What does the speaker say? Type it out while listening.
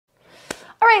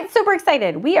right, super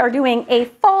excited. We are doing a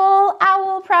fall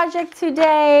owl project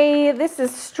today. This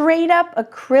is straight up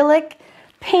acrylic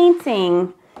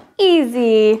painting.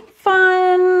 Easy,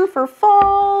 fun for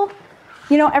fall.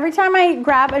 You know, every time I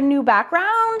grab a new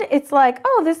background, it's like,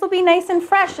 oh, this will be nice and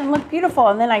fresh and look beautiful.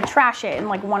 And then I trash it in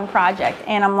like one project.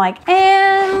 And I'm like,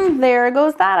 and there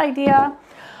goes that idea.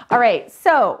 All right,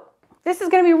 so this is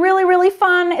gonna be really, really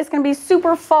fun. It's gonna be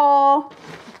super fall.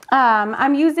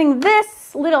 I'm using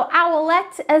this little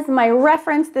owlette as my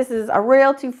reference. This is a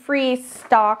royalty-free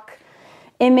stock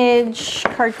image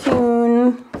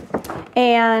cartoon.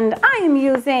 And I am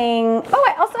using, oh,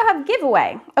 I also have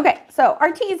giveaway. Okay, so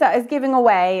Arteza is giving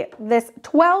away this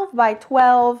 12 by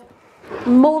 12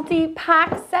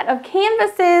 multi-pack set of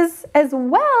canvases, as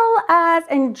well as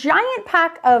a giant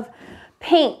pack of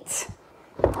paint.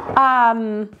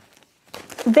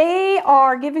 They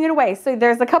are giving it away. So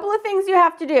there's a couple of things you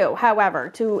have to do, however,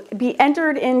 to be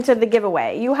entered into the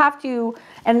giveaway. You have to,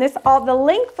 and this all the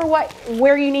link for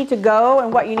where you need to go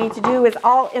and what you need to do is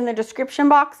all in the description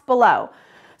box below.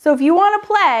 So if you want to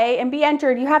play and be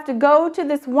entered, you have to go to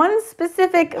this one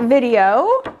specific video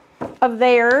of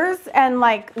theirs and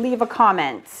like leave a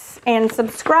comment and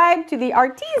subscribe to the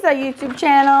Arteza YouTube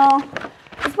channel,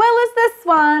 as well as this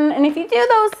one. And if you do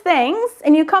those things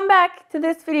and you come back to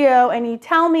this video and you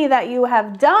tell me that you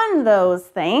have done those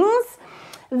things,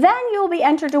 then you'll be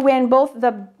entered to win both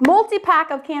the multi-pack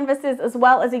of canvases as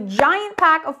well as a giant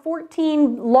pack of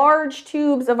 14 large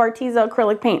tubes of Arteza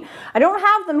acrylic paint. I don't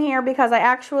have them here because I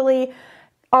actually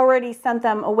already sent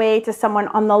them away to someone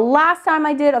on the last time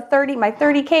I did my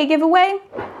 30K giveaway.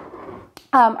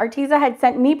 Arteza had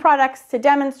sent me products to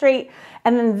demonstrate,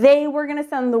 and then they were going to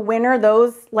send the winner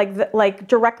those like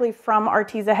directly from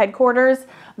Arteza headquarters,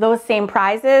 those same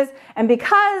prizes. And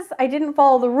because I didn't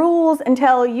follow the rules and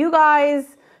tell you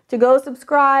guys to go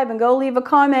subscribe and go leave a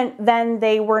comment, then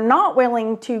they were not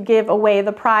willing to give away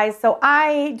the prize. So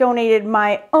I donated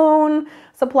my own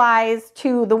supplies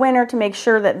to the winner to make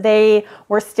sure that they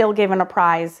were still given a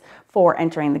prize for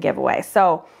entering the giveaway.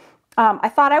 So I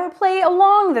thought I would play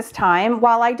along this time.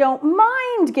 While I don't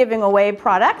mind giving away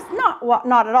products,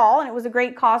 not at all, and it was a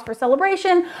great cause for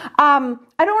celebration, I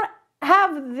don't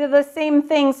have the same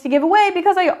things to give away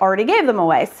because I already gave them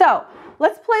away. So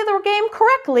let's play the game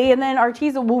correctly, and then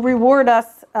Arteza will reward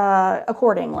us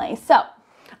accordingly. So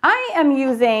I am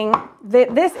using,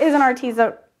 this is an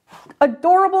Arteza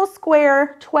adorable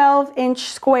square 12-inch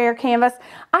square canvas.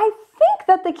 I think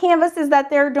that the canvases that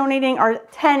they're donating are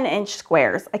 10-inch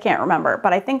squares. I can't remember,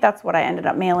 but I think that's what I ended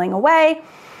up mailing away.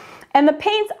 And the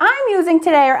paints I'm using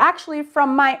today are actually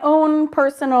from my own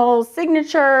personal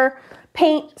signature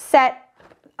paint set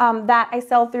that I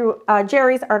sell through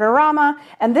Jerry's Artorama.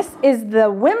 And this is the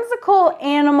Whimsical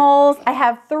Animals. I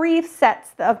have 3 sets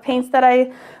of paints that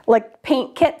I, like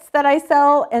paint kits that I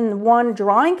sell, and 1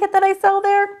 drawing kit that I sell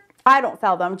there. I don't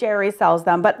sell them, Jerry sells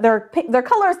them, but they're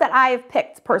colors that I've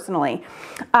picked personally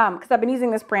because I've been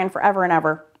using this brand forever and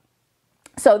ever.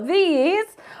 So these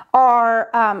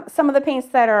are some of the paints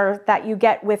that you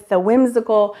get with the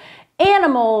Whimsical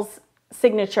Animals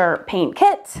signature paint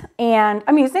kit, and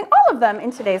I'm using all of them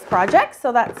in today's project,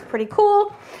 so that's pretty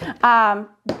cool.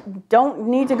 Don't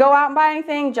need to go out and buy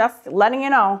anything, just letting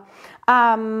you know.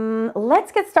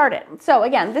 Let's get started. So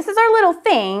again, this is our little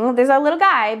thing. There's our little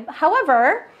guy.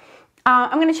 However,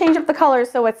 I'm going to change up the colors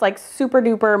so it's like super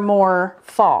duper more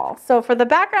fall. So for the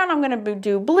background, I'm going to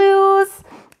do blues,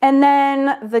 and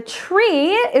then the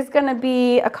tree is going to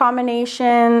be a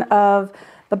combination of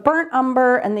the burnt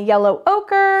umber and the yellow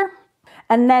ochre.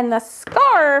 And then the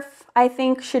scarf, I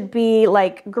think, should be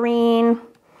like green,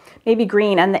 maybe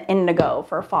green and the indigo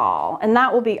for fall. And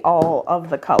that will be all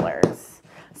of the colors.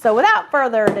 So without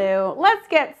further ado, let's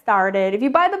get started. If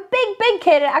you buy the big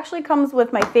kit, it actually comes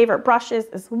with my favorite brushes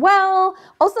as well.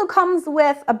 Also comes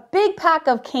with a big pack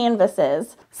of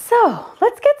canvases. So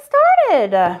let's get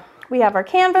started. We have our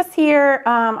canvas here.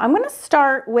 I'm gonna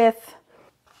start with,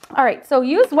 all right, so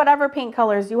use whatever paint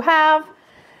colors you have.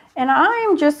 And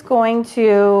I'm just going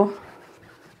to,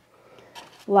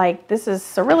 like, this is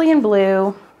cerulean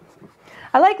blue.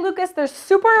 I like Lucas, they're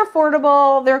super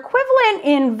affordable. They're equivalent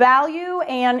in value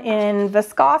and in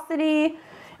viscosity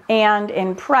and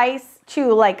in price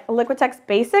to like Liquitex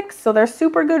Basics. So they're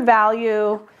super good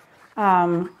value,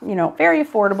 you know, very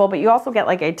affordable, but you also get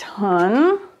like a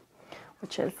ton,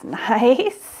 which is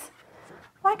nice.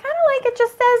 Well, I kind of like it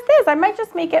just as this. I might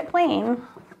just make it plain.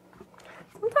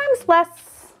 Sometimes less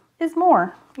is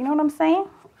more, you know what I'm saying?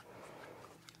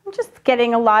 I'm just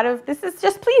getting a lot of, this is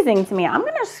just pleasing to me. I'm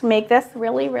gonna just make this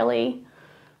really, really,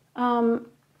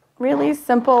 really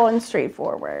simple and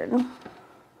straightforward.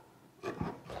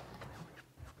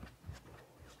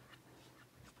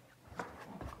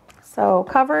 So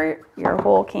cover your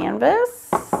whole canvas.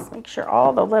 Make sure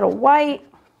all the little white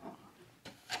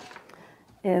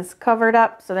is covered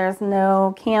up so there's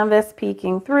no canvas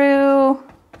peeking through.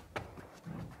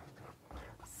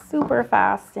 Super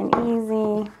fast and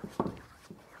easy.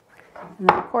 And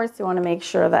then of course you want to make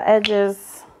sure the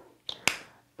edges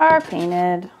are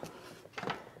painted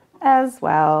as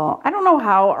well. I don't know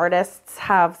how artists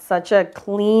have such a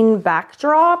clean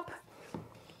backdrop.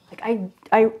 Like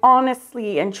I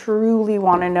honestly and truly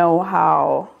want to know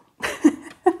how.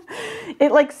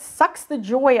 It like sucks the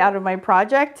joy out of my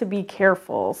project to be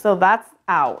careful. So that's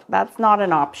out. That's not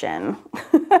an option.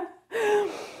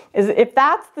 If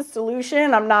that's the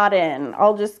solution, I'm not in.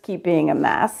 I'll just keep being a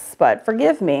mess, but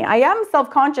forgive me. I am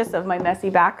self-conscious of my messy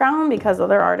background because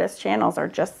other artists' channels are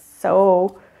just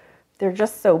so, they're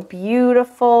just so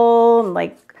beautiful and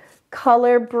like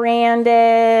color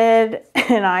branded,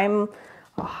 and I'm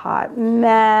a hot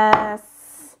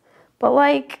mess. But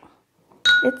like,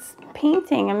 it's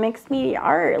painting and mixed media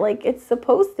art. Like, it's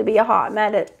supposed to be a hot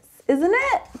mess, isn't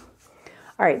it?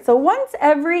 All right, so once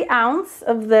every ounce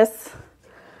of this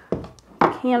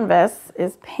canvas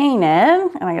is painted,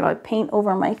 and I gotta paint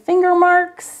over my finger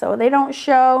marks so they don't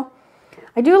show.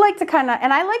 I do like to and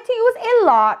I like to use a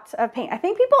lot of paint. I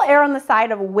think people err on the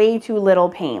side of way too little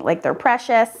paint, like they're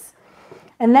precious,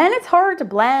 and then it's hard to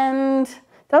blend,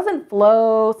 doesn't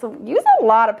flow. So use a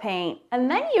lot of paint,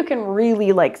 and then you can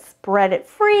really like spread it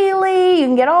freely. You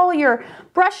can get all your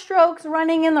brush strokes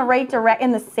running in the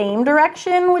in the same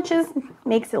direction, which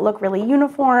makes it look really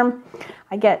uniform.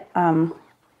 I get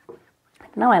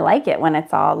no, I like it when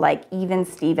it's all like even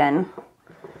Steven.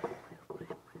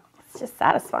 It's just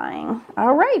satisfying.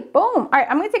 All right, boom. All right,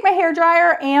 I'm gonna take my hair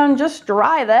dryer and just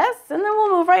dry this, and then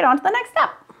we'll move right on to the next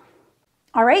step.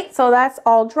 All right, so that's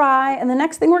all dry, and the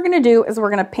next thing we're gonna do is we're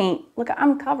gonna paint. Look,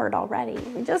 I'm covered already.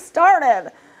 We just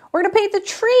started. We're gonna paint the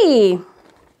tree.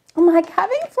 I'm like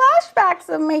having flashbacks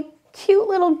of my cute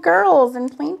little girls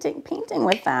and painting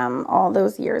with them all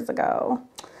those years ago.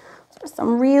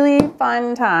 Some really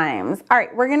fun times. All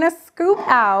right, we're gonna scoop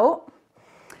out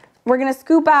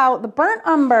the burnt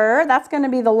umber. That's gonna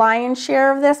be the lion's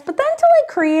share of this, but then to like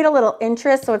create a little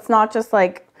interest so it's not just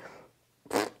like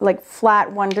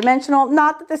flat one-dimensional.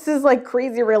 Not that this is like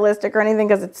crazy realistic or anything,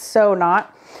 because it's so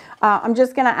not. I'm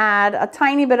just gonna add a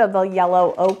tiny bit of the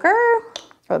yellow ochre,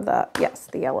 or the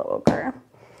yellow ochre,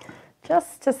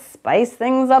 just to spice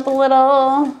things up a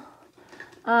little.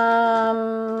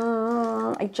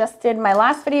 I just did, my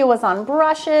last video was on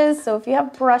brushes, so if you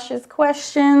have brushes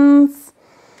questions,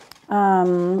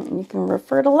 you can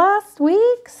refer to last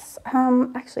week's.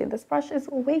 Actually, this brush is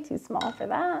way too small for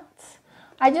that.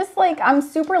 I'm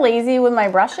super lazy with my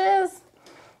brushes.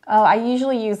 I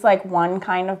usually use like one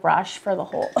kind of brush for the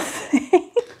whole thing.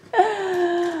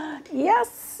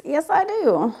 Yes, I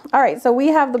do. All right, so we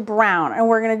have the brown, and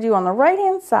we're gonna do on the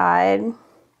right-hand side,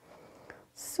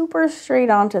 super straight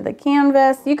onto the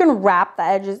canvas. You can wrap the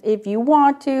edges if you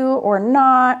want to or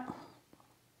not.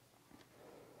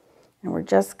 And we're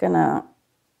just gonna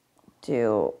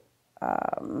do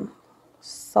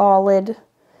solid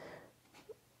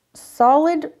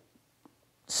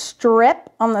strip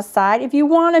on the side. If you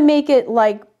want to make it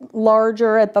like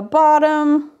larger at the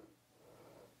bottom,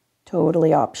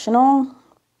 totally optional,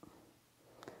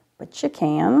 but you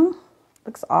can.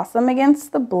 Looks awesome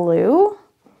against the blue.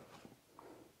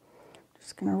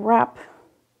 Just gonna wrap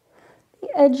the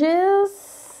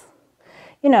edges,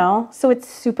 you know, so it's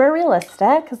super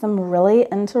realistic, because I'm really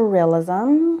into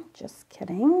realism. Just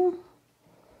kidding.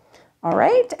 All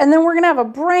right, and then we're gonna have a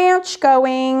branch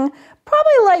going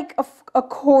probably like a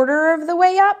quarter of the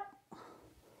way up,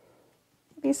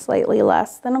 maybe slightly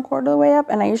less than a quarter of the way up,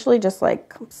 and I usually just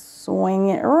like swing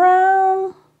it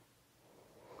around.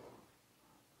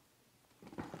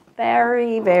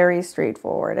 Very, very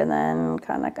straightforward. And then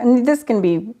and this can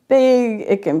be big,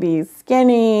 it can be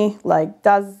skinny, like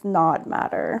does not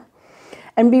matter.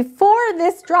 And before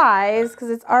this dries, because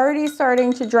it's already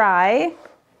starting to dry,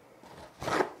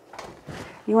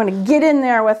 you want to get in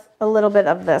there with a little bit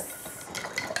of this,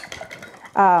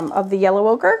 of the yellow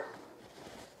ochre.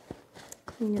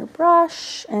 Clean your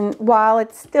brush, and while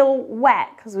it's still wet,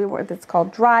 because it's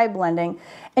called dry blending,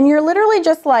 and you're literally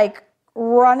just like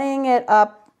running it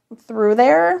up through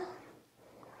there,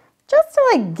 just to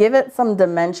like give it some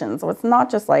dimension, so it's not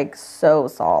just like so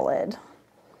solid.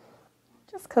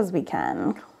 Just because we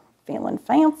can, feeling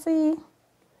fancy.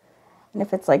 And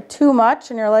if it's like too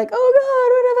much and you're like, oh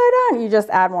God, what have I done? You just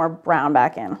add more brown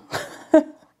back in.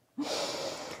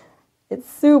 It's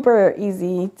super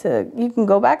easy you can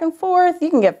go back and forth. You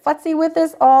can get futzy with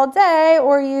this all day,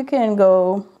 or you can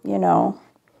go, you know,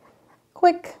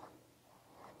 quick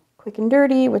quick and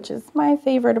dirty, which is my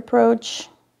favorite approach.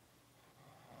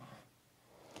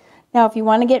 Now, if you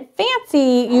want to get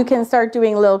fancy, you can start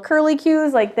doing little curly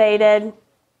cues like they did.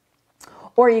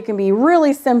 Or you can be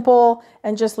really simple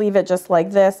and just leave it just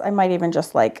like this. I might even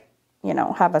just like, you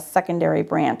know, have a secondary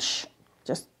branch.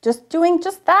 Just doing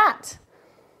just that.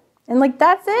 And like,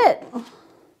 that's it.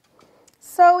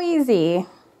 So easy.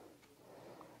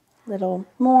 Little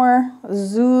more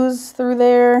zoos through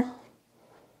there.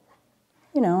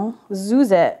 You know,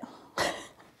 zoos it.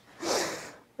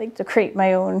 Like to create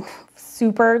my own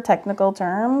super technical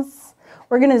terms.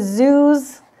 We're gonna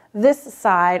zoos this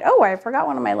side. Oh, I forgot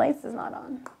one of my lights is not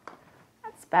on.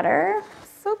 That's better.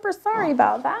 Super sorry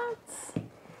about that.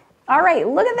 All right,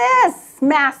 look at this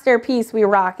masterpiece we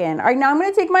rocking. All right, now I'm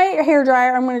gonna take my hair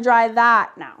dryer. I'm gonna dry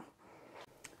that now.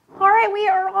 All right, we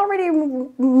are already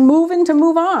moving to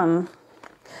move on.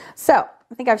 So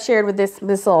I think I've shared with this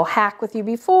little hack with you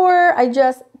before. I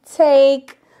just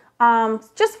take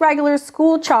just regular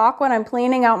school chalk when I'm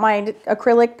planning out my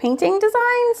acrylic painting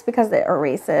designs because it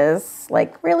erases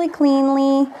like really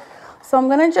cleanly. So I'm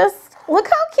gonna just, look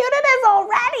how cute it is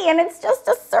already, and it's just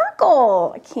a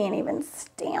circle. I can't even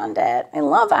stand it. I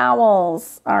love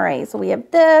owls. All right, so we have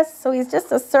this. So he's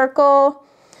just a circle.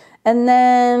 And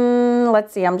then,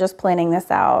 let's see, I'm just planning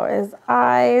this out. His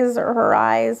eyes or her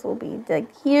eyes will be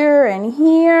like here and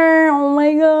here. Oh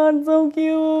my God, so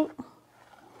cute.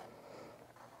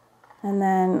 And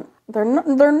then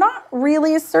they're not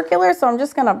really circular, so I'm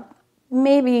just gonna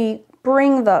maybe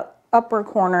bring the upper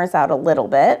corners out a little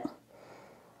bit.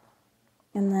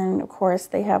 And then of course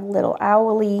they have little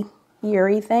owly,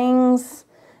 eerie things.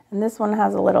 And this one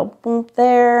has a little boom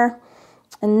there.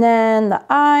 And then the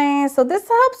eyes. So this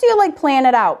helps you like plan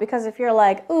it out, because if you're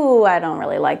like, ooh, I don't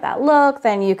really like that look,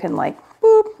 then you can like,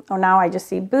 boop. Oh, now I just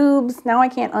see boobs. Now I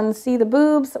can't unsee the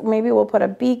boobs. Maybe we'll put a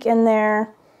beak in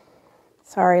there.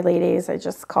 Sorry, ladies, I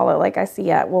just call it like I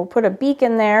see it. We'll put a beak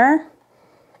in there.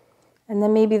 And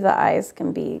then maybe the eyes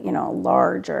can be, you know,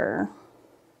 larger.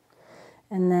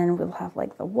 And then we'll have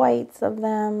like the whites of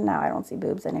them. Now I don't see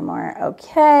boobs anymore.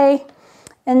 Okay.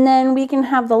 And then we can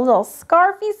have the little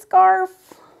scarfy scarf.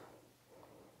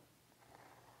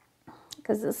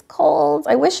 Because it's cold.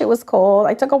 I wish it was cold.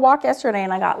 I took a walk yesterday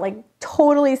and I got like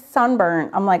totally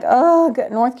sunburnt. I'm like, ugh,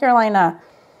 North Carolina.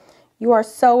 You are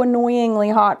so annoyingly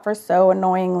hot for so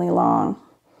annoyingly long.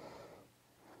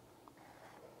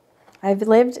 I've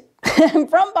lived, I'm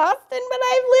from Boston, but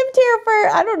I've lived here for,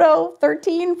 I don't know,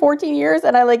 13, 14 years,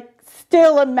 and I like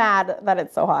still am mad that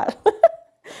it's so hot.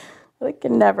 I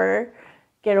can never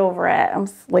get over it. I'm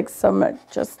like some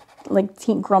just like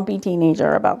grumpy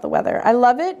teenager about the weather. I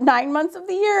love it 9 months of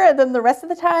the year, and then the rest of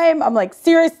the time, I'm like,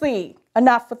 seriously,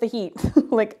 enough with the heat.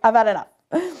 Like, I've had enough.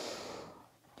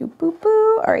 Boo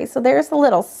boo. All right, so there's the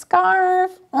little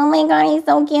scarf. Oh my God, he's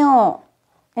so cute.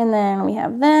 And then we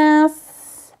have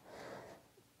this.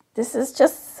 This is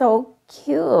just so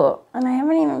cute. And I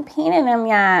haven't even painted him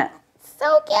yet.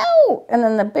 So cute. And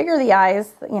then the bigger the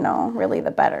eyes, you know, really the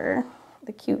better.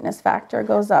 The cuteness factor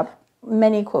goes up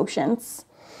many quotients.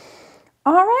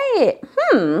 All right.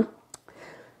 Trying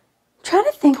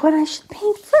to think what I should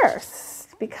paint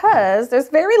first, because there's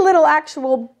very little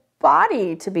actual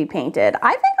body to be painted.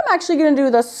 I think I'm actually going to do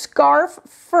the scarf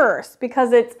first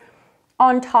because it's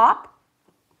on top,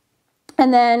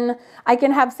 and then I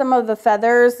can have some of the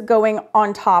feathers going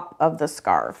on top of the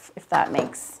scarf, if that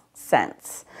makes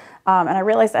sense. And I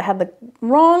realized I had the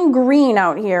wrong green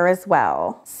out here as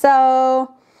well.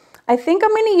 So I think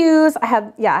I'm going to use, I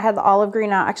had the olive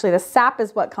green out. Actually, the sap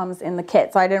is what comes in the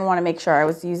kit, so I didn't want to make sure I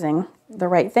was using the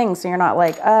right thing, so you're not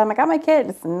like, I got my kit,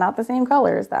 it's not the same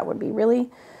colors. That would be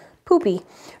really poopy.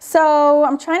 So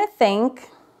I'm trying to think.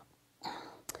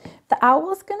 The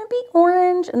owl is going to be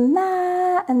orange and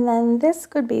that, and then this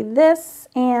could be this,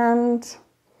 and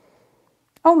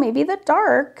oh, maybe the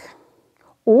dark.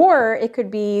 Or it could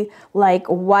be like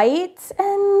white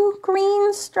and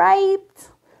green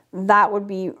striped. That would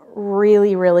be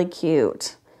really, really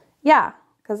cute. Yeah,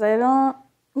 because that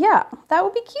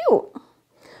would be cute.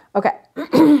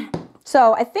 Okay.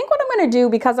 So I think what I'm going to do,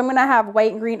 because I'm going to have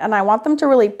white and green and I want them to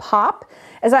really pop,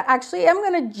 is I actually am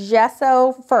going to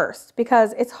gesso first,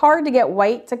 because it's hard to get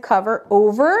white to cover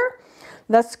over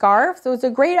the scarf. So it's a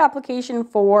great application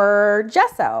for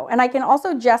gesso. And I can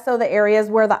also gesso the areas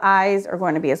where the eyes are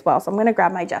going to be as well. So I'm going to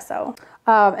grab my gesso.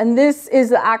 And this is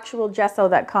the actual gesso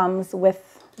that comes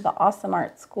with the Awesome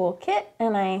Art School kit.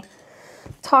 And I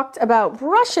talked about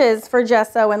brushes for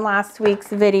gesso in last week's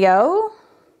video.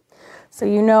 So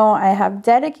you know I have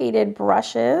dedicated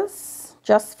brushes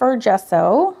just for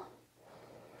gesso.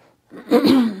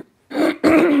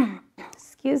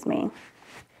 Excuse me.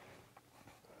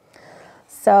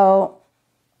 So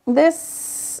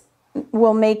this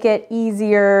will make it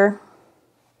easier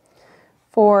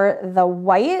for the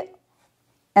white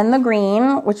and the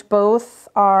green, which both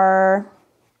are,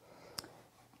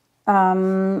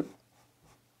 well,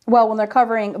 when they're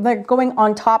going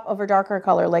on top of a darker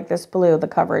color like this blue, the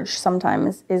coverage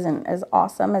sometimes isn't as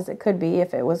awesome as it could be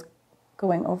if it was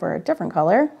going over a different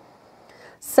color.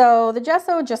 So the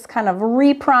gesso just kind of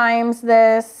reprimes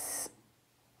this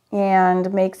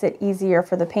and makes it easier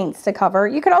for the paints to cover.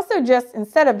 You could also just,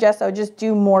 instead of gesso, just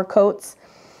do more coats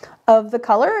of the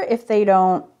color if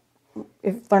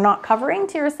they're not covering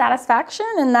to your satisfaction,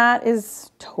 and that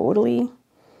is totally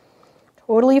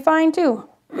fine too.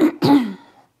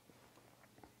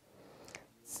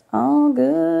 It's all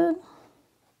good.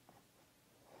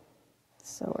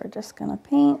 So we're just gonna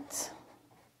paint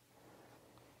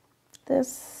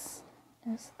this.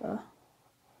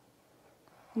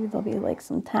 There'll be like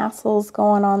some tassels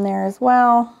going on there as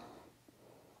well.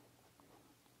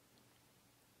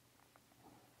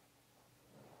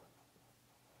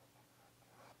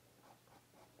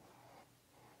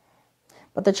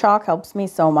 But the chalk helps me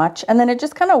so much. And then it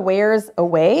just kind of wears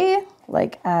away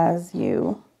like as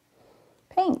you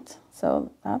paint. So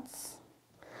that's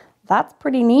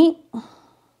pretty neat.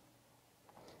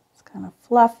 It's kind of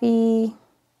fluffy.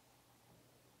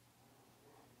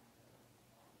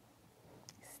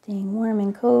 Staying warm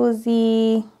and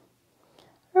cozy.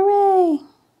 Hooray!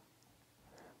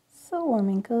 So warm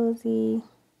and cozy.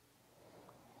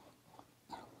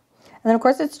 And then of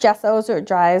course it's gesso, so it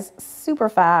dries super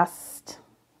fast.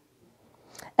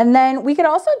 And then we could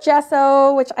also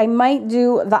gesso, which I might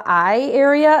do the eye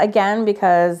area again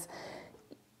because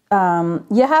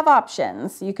you have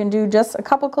options. You can do just a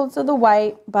couple coats of the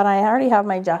white, but I already have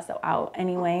my gesso out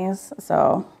anyways,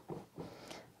 so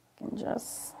I can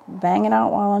just bang it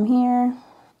out while I'm here.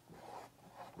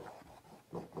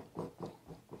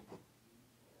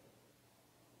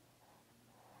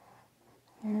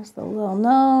 Here's the little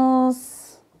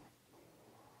nose.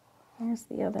 Here's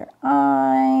the other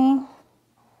eye.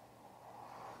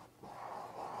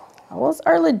 Owls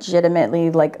are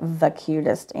legitimately like the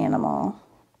cutest animal.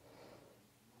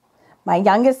 My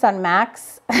youngest son,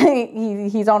 Max,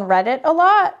 he's on Reddit a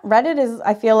lot. Reddit is,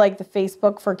 I feel like, the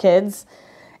Facebook for kids.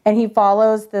 And he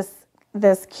follows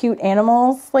this cute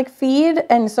animals like feed.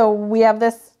 And so we have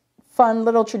this fun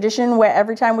little tradition where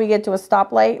every time we get to a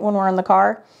stoplight when we're in the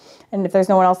car, and if there's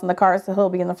no one else in the car, so he'll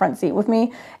be in the front seat with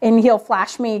me, and he'll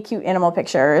flash me cute animal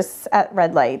pictures at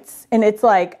red lights. And it's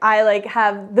like, I like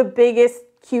have the biggest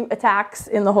cute attacks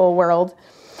in the whole world.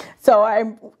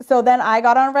 So then I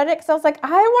got on Reddit because I was like, I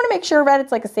want to make sure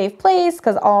Reddit's like a safe place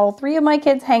because all three of my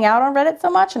kids hang out on Reddit so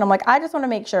much. And I'm like, I just want to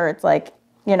make sure it's like,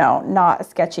 you know, not a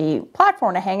sketchy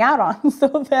platform to hang out on.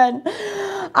 So then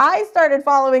I started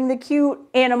following the cute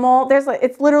animal. There's like,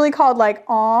 it's literally called like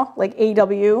AW, like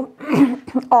AW,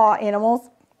 AW animals.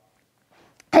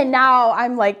 And now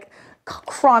I'm like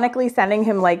chronically sending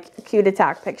him like cute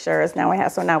attack pictures.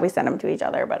 So now we send them to each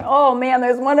other. But oh man,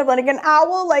 there's one of like an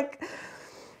owl, like,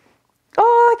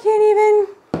 oh, I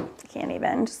can't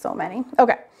even, just so many.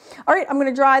 Okay. All right, I'm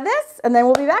gonna dry this and then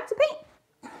we'll be back to paint.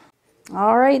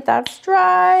 All right, that's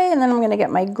dry. And then I'm gonna get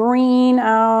my green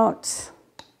out.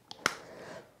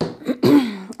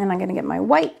 And I'm gonna get my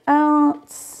white out.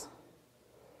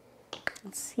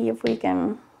 Let's see if we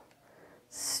can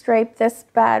stripe this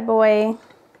bad boy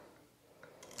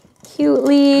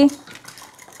cutely. Should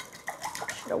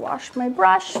have washed my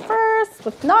brush first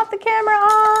with not the camera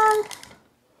on.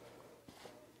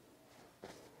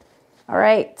 All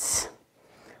right,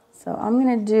 so I'm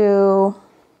gonna do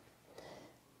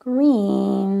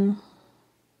green,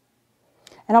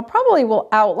 and I'll probably will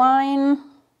outline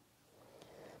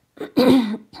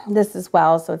this as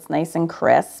well so it's nice and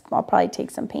crisp. I'll probably take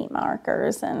some paint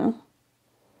markers and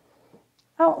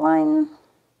outline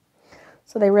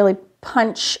so they really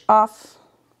punch off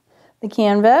the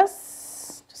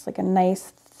canvas, just like a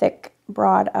nice thick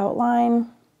broad outline.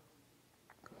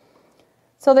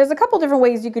 So there's a couple different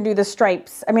ways you can do the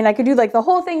stripes. I mean, I could do like the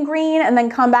whole thing green and then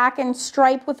come back and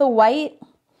stripe with a white,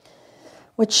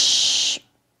 which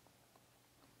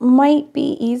might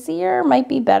be easier, might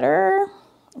be better.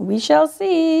 We shall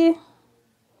see.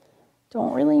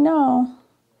 Don't really know.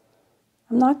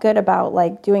 I'm not good about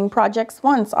like doing projects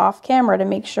once off camera to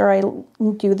make sure I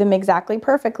do them exactly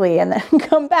perfectly and then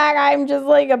come back. I'm just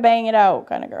like a bang it out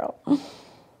kind of girl.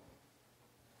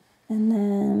 And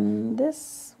then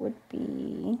this would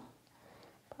be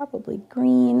probably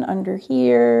green under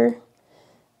here.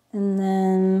 And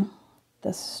then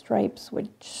the stripes would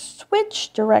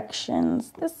switch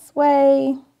directions this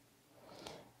way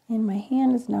And my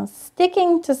hand is now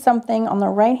sticking to something on the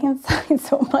right-hand side,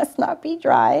 so it must not be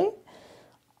dry.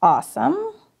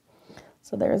 Awesome.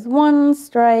 So there's 1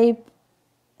 stripe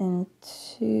and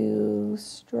 2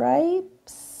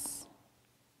 stripes.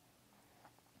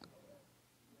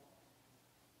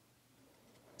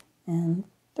 And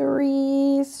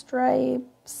 3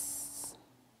 stripes.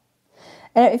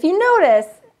 And if you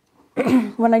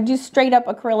notice, when I do straight up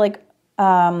acrylic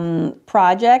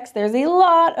projects, there's a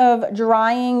lot of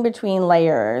drying between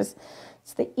layers.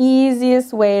 It's the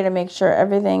easiest way to make sure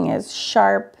everything is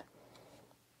sharp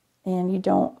and you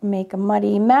don't make a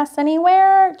muddy mess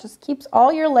anywhere. It just keeps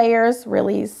all your layers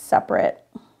really separate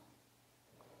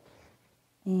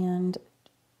and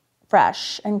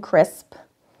fresh and crisp.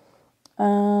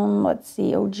 Let's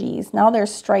see, oh geez, now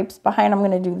there's stripes behind. I'm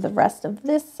going to do the rest of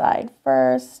this side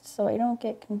first so I don't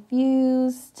get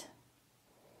confused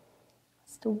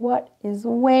to what is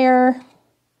where.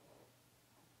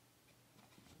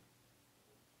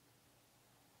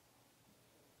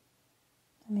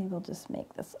 Maybe we'll just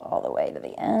make this all the way to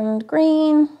the end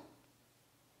green.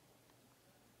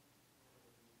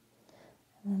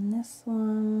 And then this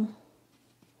one.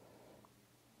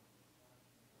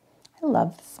 I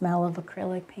love the smell of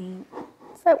acrylic paint.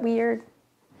 Is that weird?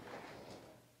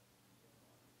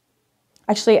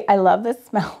 Actually, I love the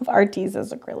smell of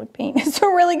Artesa's acrylic paint. It's a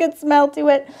really good smell to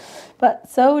it, but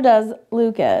so does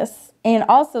Lucas. And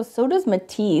also, so does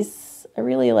Matisse. I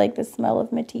really like the smell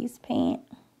of Matisse paint.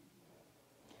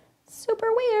 Super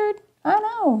weird, I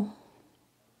know.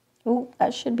 Ooh,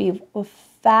 that should be a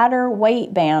fatter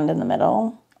white band in the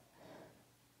middle.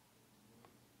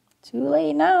 Too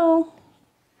late now.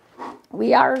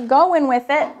 We are going with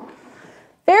it.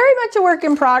 Very much a work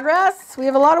in progress. We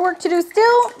have a lot of work to do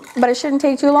still, but it shouldn't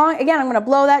take too long. Again, I'm going to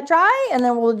blow that dry and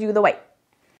then we'll do the white.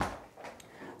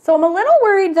 So I'm a little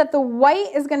worried that the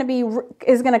white is going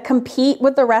to compete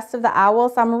with the rest of the owl.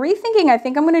 So I'm rethinking. I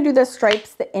think I'm going to do the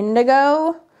stripes, the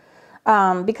indigo,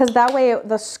 because that way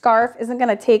the scarf isn't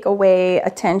going to take away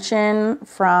attention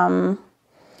from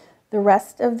the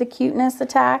rest of the cuteness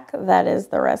attack. That is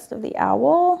the rest of the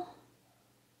owl.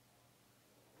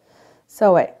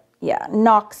 So it, yeah,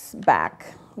 knocks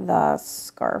back the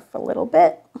scarf a little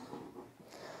bit.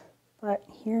 But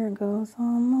here goes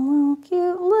on the little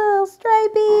cute little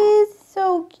stripies.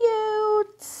 So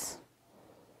cute.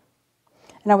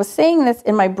 And I was saying this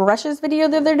in my brushes video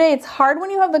the other day. It's hard when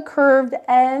you have the curved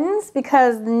ends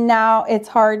because now it's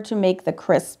hard to make the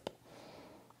crisp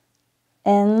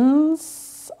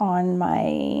ends on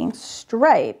my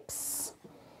stripes.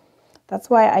 That's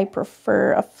why I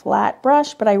prefer a flat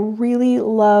brush, but I really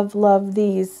love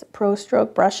these Pro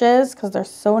Stroke brushes because they're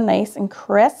so nice and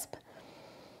crisp.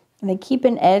 And they keep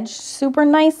an edge super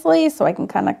nicely, so I can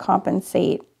kind of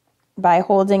compensate by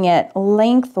holding it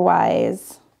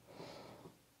lengthwise.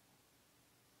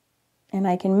 And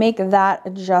I can make that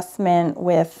adjustment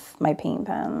with my paint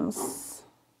pens.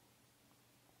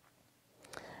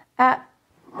 At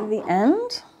the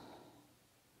end,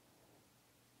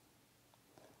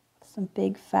 some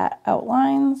big fat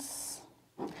outlines.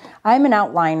 I'm an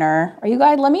outliner. Are you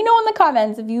guys? Let me know in the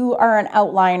comments if you are an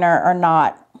outliner or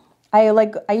not. I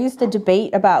used to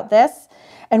debate about this,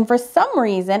 and for some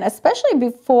reason, especially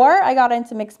before I got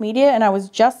into mixed media and I was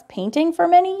just painting for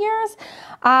many years,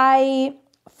 I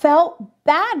felt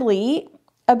badly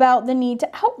about the need to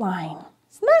outline.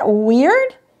 Isn't that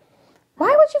weird? Why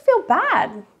would you feel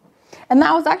bad? And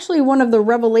that was actually one of the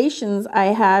revelations I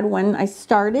had when I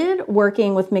started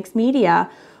working with mixed media,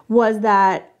 was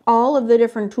that all of the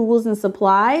different tools and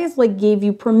supplies like gave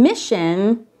you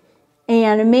permission,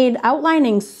 and it made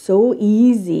outlining so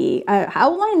easy.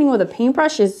 Outlining with a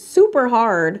paintbrush is super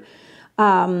hard.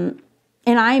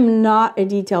 And I'm not a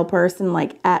detail person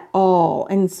like at all.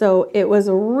 And so it was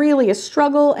really a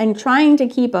struggle, and trying to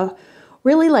keep a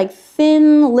really like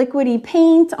thin liquidy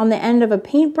paint on the end of a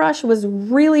paintbrush was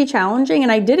really challenging.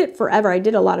 And I did it forever. I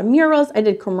did a lot of murals. I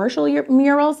did commercial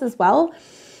murals as well.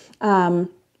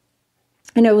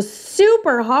 And it was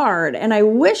super hard. And I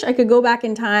wish I could go back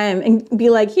in time and be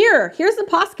like, here's the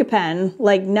Posca pen.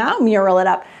 Like, now mural it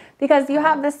up. Because you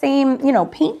have the same, you know,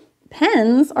 paint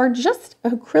pens are just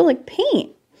acrylic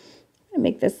paint. I'm gonna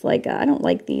make this like, I don't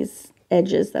like these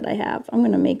edges that I have. I'm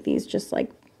gonna make these just like,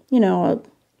 you know,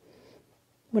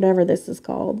 whatever this is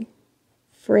called,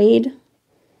 frayed.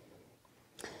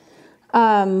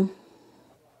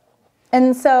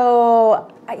 And so,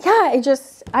 yeah,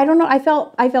 I don't know, I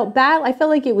felt bad. I felt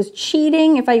like it was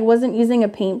cheating if I wasn't using a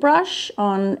paintbrush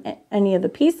on any of the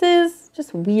pieces.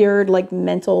 Just weird, like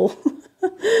mental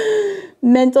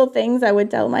things I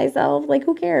would tell myself, like,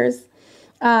 who cares?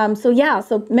 So yeah,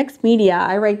 so mixed media,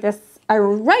 I write this I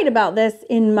write about this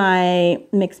in my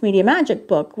Mixed Media Magic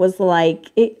book, was like,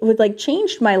 it would like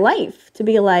changed my life to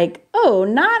be like, oh,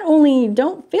 not only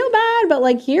don't feel bad, but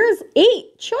like here's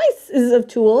 8 choices of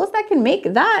tools that can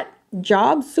make that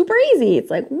job super easy. It's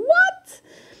like, what?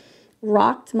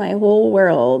 Rocked my whole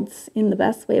world in the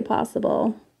best way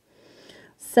possible.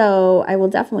 So I will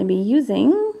definitely be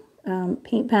using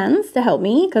paint pens to help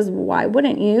me, because why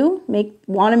wouldn't you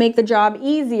want to make the job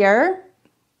easier?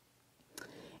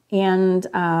 And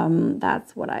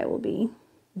that's what I will be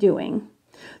doing.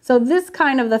 So this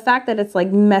kind of, the fact that it's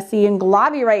like messy and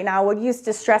globby right now would used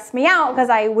to stress me out, because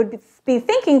I would be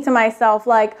thinking to myself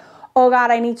like, oh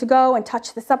God, I need to go and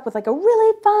touch this up with like a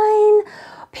really fine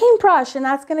paintbrush, and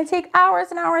that's going to take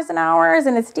hours and hours and hours,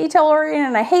 and it's detail oriented,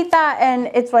 and I hate that.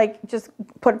 And it's like, just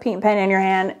put a paint pen in your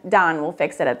hand, done, we'll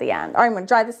fix it at the end. All right, I'm going to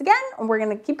try this again, and we're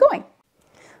going to keep going.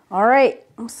 All right,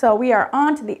 so we are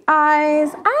on to the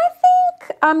eyes. I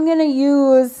think I'm going to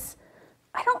use,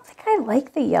 I don't think I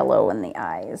like the yellow in the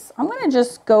eyes. I'm going to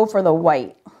just go for the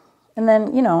white, and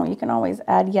then, you know, you can always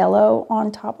add yellow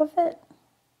on top of it.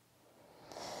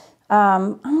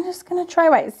 I'm just gonna try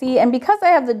white. See, and because I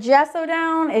have the gesso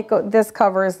down, this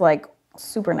covers like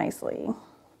super nicely.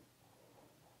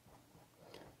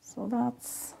 So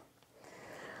that's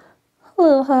a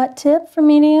little hot tip for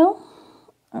me to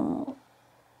do.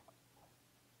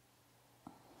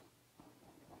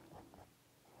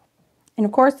 And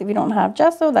of course, if you don't have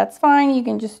gesso, that's fine. You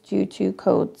can just do 2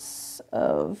 coats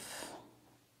of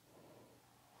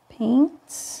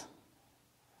paint.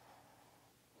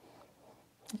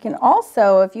 You can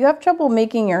also, if you have trouble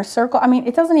making your circle, I mean,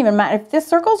 it doesn't even matter. If the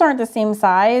circles aren't the same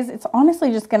size, it's honestly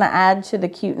just going to add to the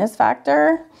cuteness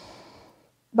factor.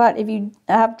 But if you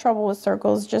have trouble with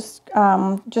circles, just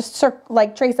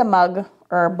like trace a mug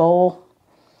or a bowl.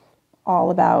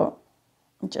 All about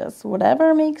just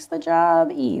whatever makes the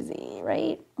job easy,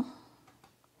 right?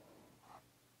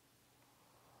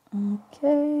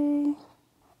 Okay.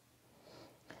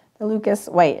 The Lucas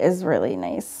white is really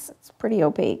nice. It's pretty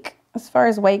opaque as far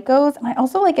as white goes. And I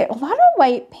also like it. A lot of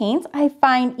white paints I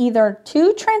find either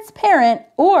too transparent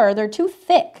or they're too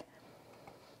thick.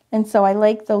 And so I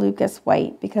like the Lucas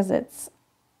white because it's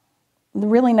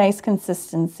really nice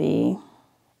consistency.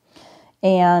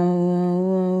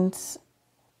 And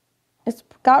it's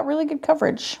got really good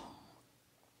coverage.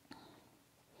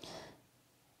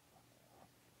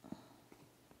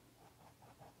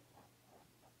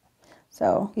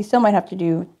 So you still might have to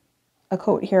do a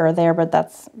coat here or there, but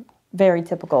that's very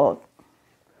typical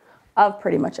of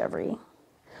pretty much every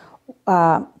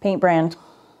paint brand.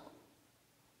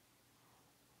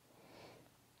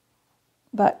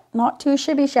 But not too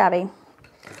shabby.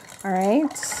 All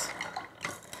right.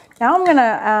 Now I'm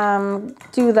gonna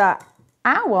do the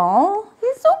owl.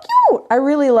 He's so cute. I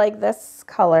really like this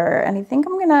color, and I think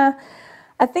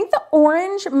I think the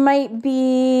orange might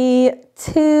be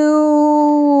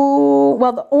too,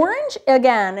 well, the orange,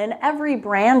 again, in every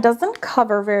brand doesn't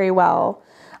cover very well.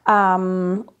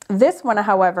 This one,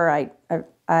 however,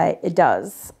 it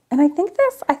does. And I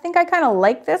think I kind of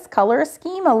like this color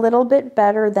scheme a little bit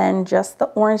better than just the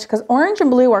orange, because orange and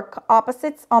blue are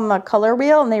opposites on the color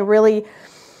wheel, and they really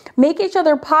make each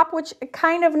other pop, which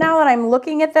kind of, now that I'm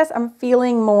looking at this, I'm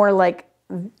feeling more like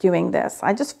doing this.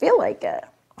 I just feel like it.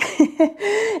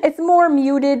 It's more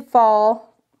muted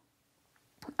fall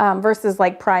versus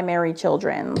like primary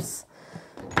children's.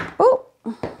 Oh,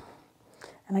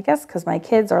 and I guess because my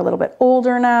kids are a little bit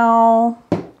older now,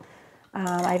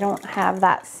 I don't have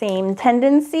that same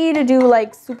tendency to do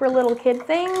like super little kid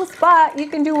things, but you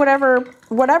can do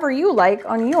whatever you like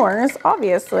on yours,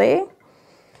 obviously.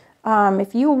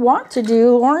 If you want to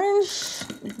do orange,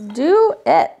 do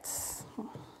it.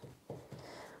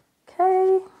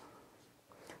 Okay.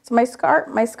 So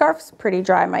my scarf's pretty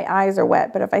dry. My eyes are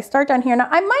wet, but if I start down here, now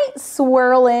I might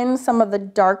swirl in some of the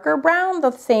darker brown,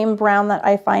 the same brown that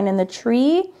I find in the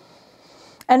tree.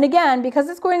 And again, because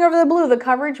it's going over the blue, the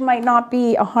coverage might not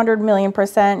be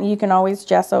 100,000,000%. You can always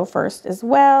gesso first as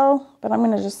well, but I'm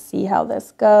gonna just see how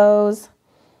this goes.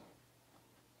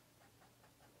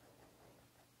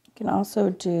 You can also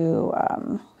do,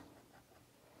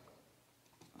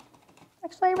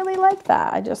 actually I really like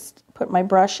that. I just put my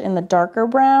brush in the darker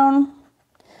brown,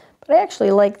 but I actually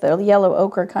like the yellow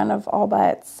ochre kind of all by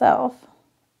itself.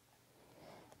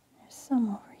 There's some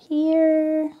over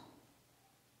here.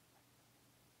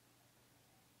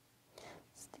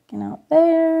 Sticking out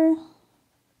there.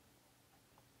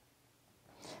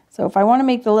 So if I want to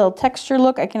make the little texture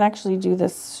look, I can actually do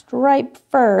this stripe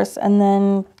first and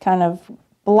then kind of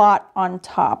blot on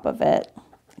top of it.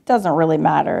 It doesn't really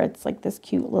matter. It's like this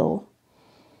cute little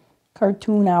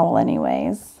cartoon owl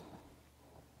anyways.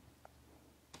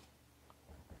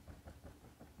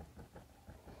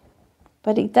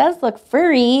 But it does look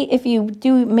furry if you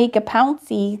do make a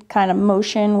pouncy kind of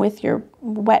motion with your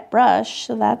wet brush.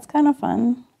 So that's kind of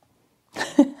fun.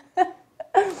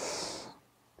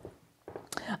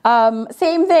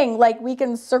 Same thing, like we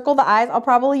can circle the eyes. I'll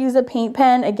probably use a paint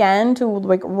pen again to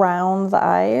like round the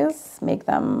eyes, make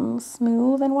them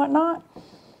smooth and whatnot.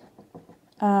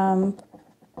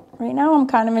 Right now I'm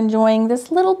kind of enjoying this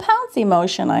little pouncy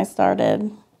motion I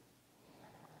started.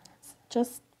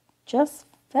 Just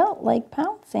felt like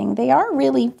pouncing. They are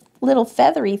really little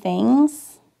feathery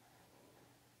things.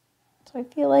 So I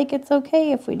feel like it's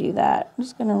okay if we do that. I'm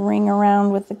just gonna ring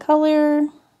around with the color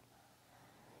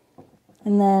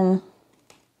and then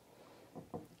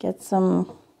get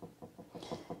some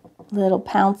little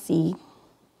pouncy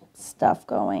stuff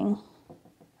going.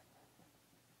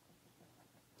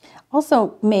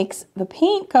 Also makes the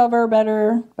paint cover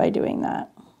better by doing that.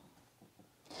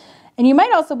 And you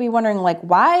might also be wondering, like,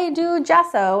 why do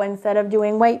gesso instead of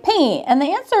doing white paint? And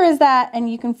the answer is that,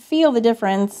 and you can feel the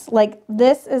difference, like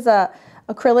this is a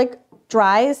acrylic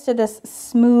dries to this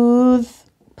smooth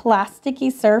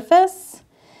plasticky surface.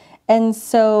 And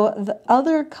so the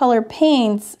other color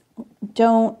paints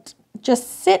don't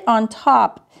just sit on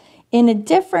top in a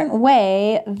different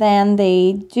way than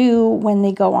they do when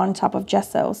they go on top of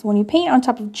gesso. So when you paint on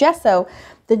top of gesso,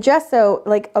 the gesso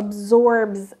like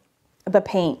absorbs the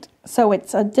paint. So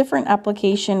it's a different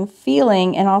application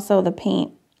feeling, and also the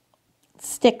paint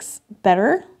sticks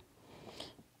better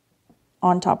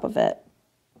on top of it.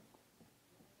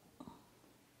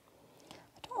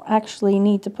 I don't actually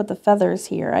need to put the feathers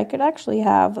here. I could actually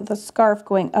have the scarf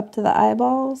going up to the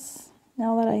eyeballs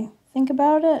now that I think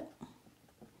about it.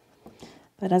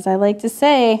 But as I like to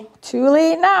say, too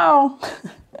late now.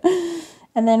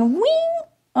 And then wing,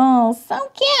 oh,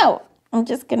 so cute. I'm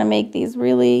just gonna make these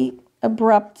really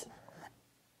abrupt,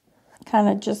 kind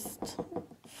of just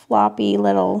floppy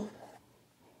little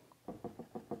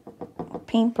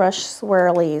paintbrush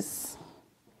swirlies.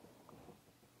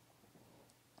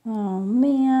 Oh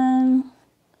man,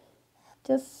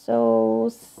 just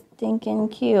so stinking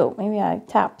cute. Maybe I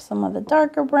tap some of the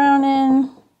darker brown in.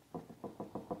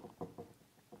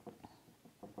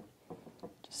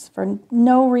 Just for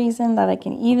no reason that I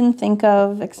can even think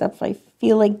of, except if I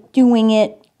feel like doing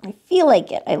it. I feel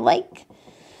like it. I like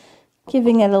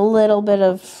giving it a little bit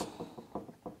of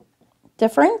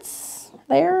difference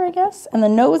there, I guess. And the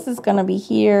nose is going to be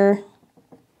here.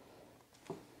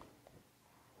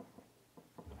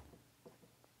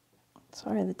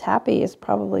 Sorry, the tappy is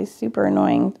probably super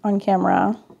annoying on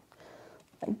camera.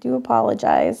 I do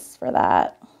apologize for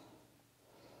that.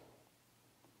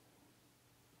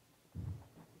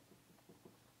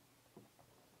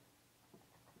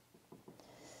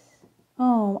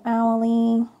 Oh,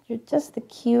 Owlie, you're just the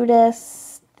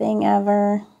cutest thing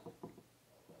ever.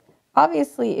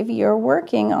 Obviously, if you're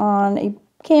working on a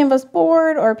canvas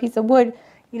board or a piece of wood,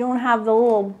 you don't have the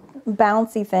little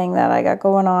bouncy thing that I got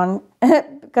going on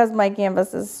because my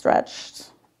canvas is stretched.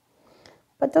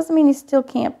 But doesn't mean you still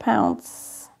can't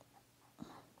pounce.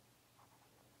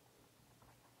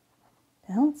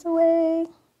 Bounce away.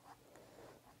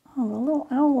 Oh, the little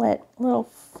owlet, little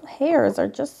hairs are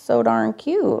just so darn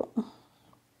cute.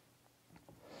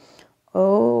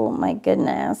 Oh my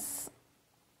goodness.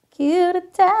 Cute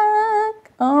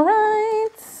attack. All right.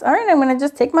 All right, I'm gonna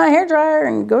just take my hairdryer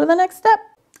and go to the next step.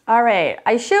 All right,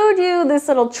 I showed you this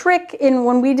little trick in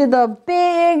when we did the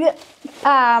big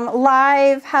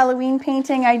live Halloween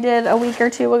painting I did a week or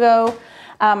two ago.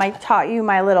 I taught you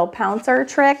my little pouncer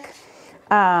trick.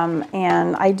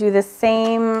 And I do the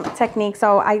same technique.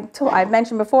 So I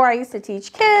mentioned before, I used to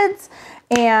teach kids,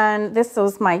 and this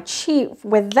was my cheat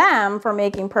with them for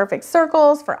making perfect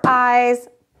circles for eyes,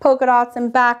 polka dots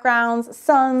and backgrounds,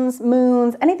 suns,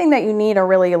 moons, anything that you need a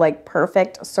really like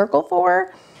perfect circle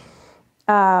for.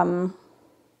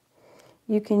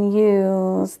 You can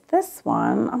use this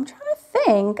one. I'm trying to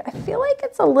think. I feel like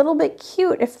it's a little bit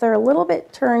cute if they're a little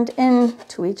bit turned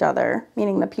into each other,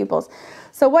 meaning the pupils.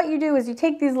 So what you do is you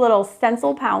take these little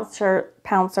stencil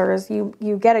pouncers,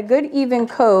 you get a good even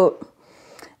coat,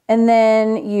 and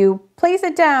then you place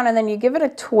it down and then you give it a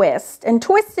twist. And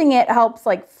twisting it helps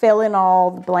like fill in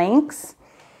all the blanks.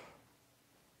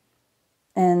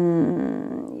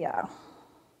 And yeah.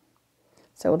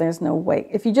 So there's no way.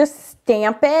 If you just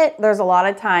stamp it, there's a lot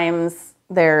of times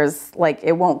there's like,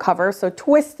 it won't cover. So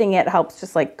twisting it helps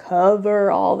just like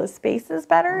cover all the spaces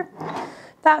better.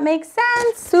 That makes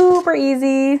sense. Super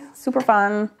easy, super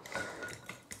fun,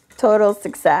 total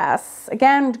success.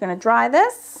 Again, I'm gonna dry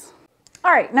this.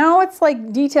 All right, now it's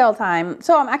like detail time.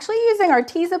 So I'm actually using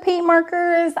Arteza paint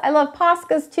markers. I love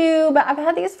Posca's too, but I've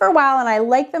had these for a while and I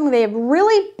like them. They have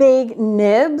really big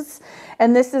nibs,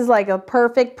 and this is like a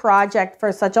perfect project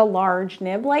for such a large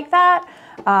nib like that.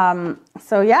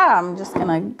 So yeah, I'm just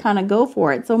gonna kind of go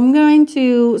for it. So I'm going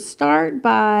to start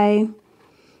by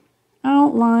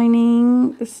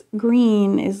outlining. This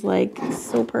green is like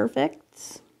so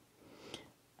perfect.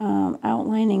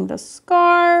 Outlining the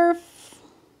scarf.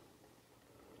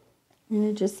 And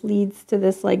it just leads to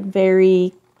this like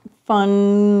very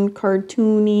fun,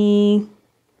 cartoony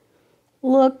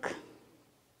look.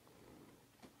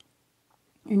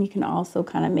 And you can also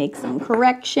kind of make some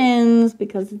corrections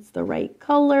because it's the right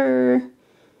color.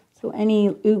 So any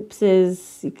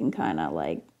oopses you can kind of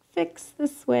like fix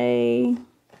this way.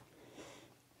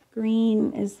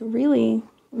 Green is really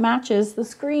matches the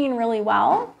screen really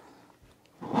well.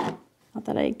 Not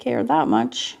that I care that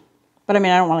much, but I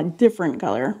mean, I don't want a different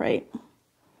color, right?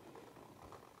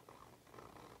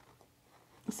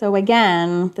 So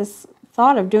again, this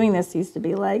thought of doing this used to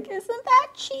be like, isn't that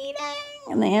cheating?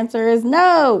 And the answer is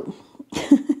no.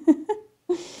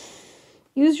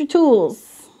 Use your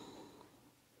tools.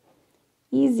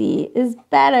 Easy is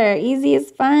better. Easy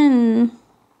is fun.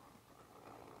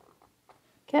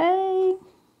 Okay.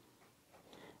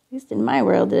 At least in my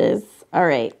world it is. All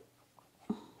right.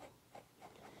 You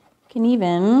can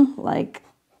even like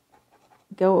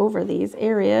go over these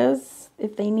areas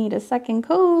if they need a second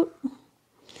coat.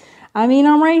 I mean,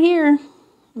 I'm right here.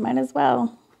 Might as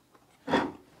well. It's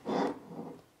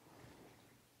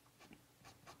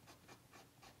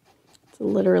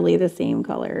literally the same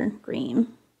color,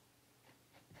 green.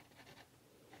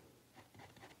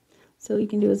 So you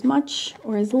can do as much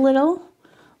or as little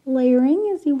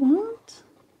layering as you want.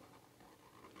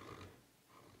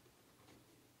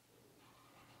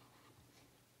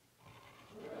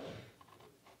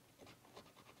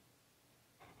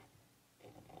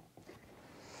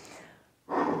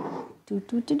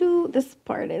 This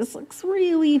part looks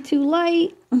really too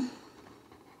light.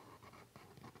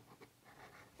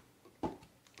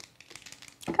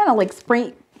 Kind of like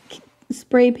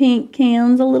spray paint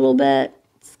cans a little bit.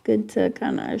 It's good to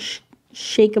kind of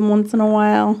shake them once in a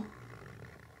while.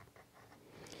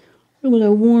 Look at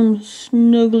a warm,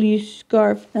 snuggly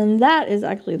scarf, and that is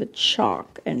actually the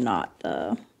chalk and not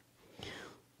the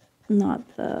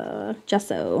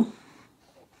gesso.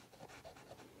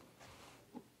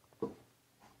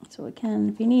 So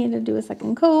again, if you need to do a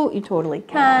second coat, you totally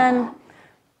can.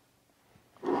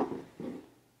 You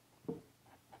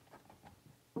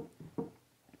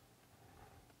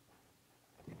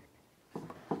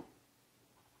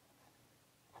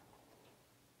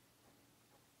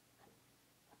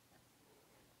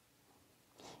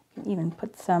can even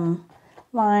put some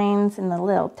lines in the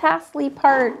little tassely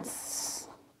parts.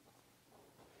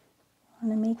 I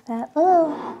want to make that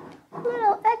little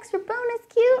extra bonus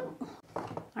cute.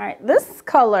 All right, this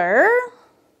color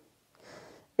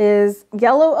is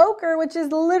yellow ochre, which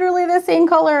is literally the same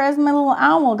color as my little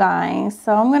owl guy.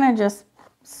 So I'm gonna just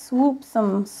swoop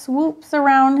some swoops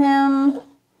around him.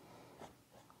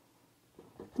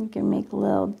 You can make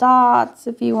little dots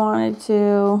if you wanted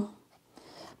to.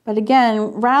 But again,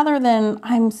 rather than,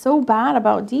 I'm so bad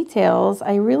about details,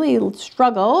 I really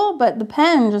struggle, but the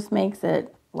pen just makes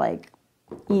it like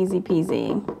easy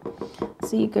peasy.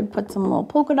 So you could put some little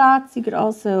polka dots. You could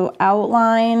also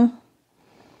outline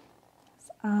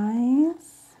his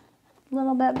eyes a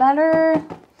little bit better.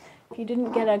 If you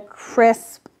didn't get a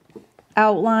crisp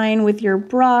outline with your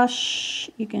brush,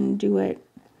 you can do it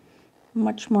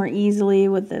much more easily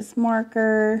with this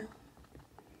marker.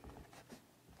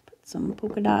 Put some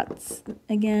polka dots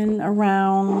again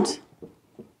around.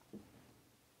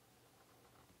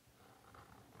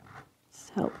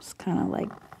 This helps kind of like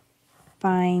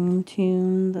fine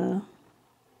tune the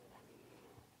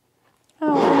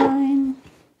outline.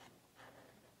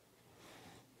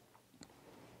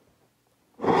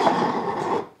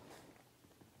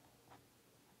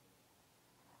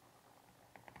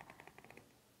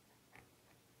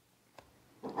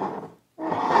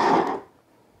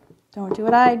 Don't do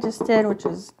what I just did, which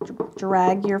is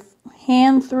drag your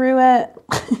hand through it.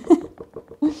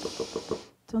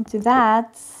 Don't do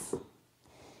that.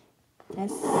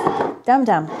 That's dumb.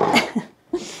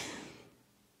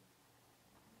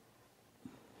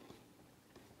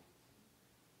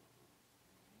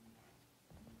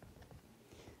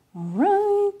 All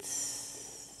right.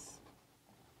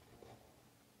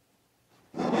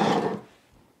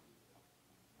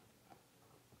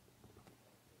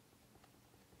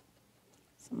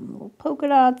 Some little polka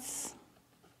dots.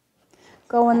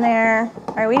 go in there.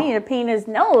 All right, we need to paint his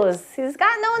nose. He's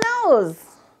got no nose.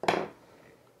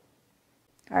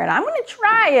 All right, I'm gonna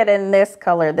try it in this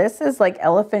color. This is like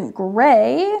elephant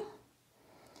gray.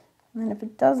 And then if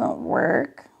it doesn't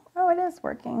work, oh, it is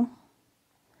working.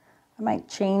 I might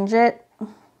change it.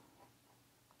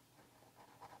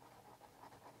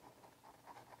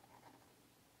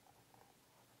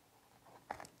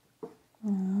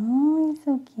 Oh, he's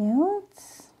so cute.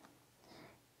 His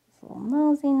little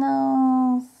nosy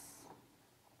nose.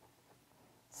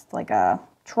 It's like a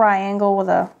triangle with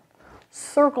a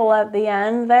circle at the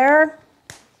end there.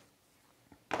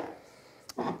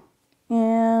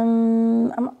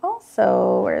 And I'm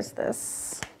also, where's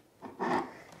this?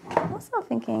 I'm also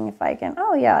thinking if I can,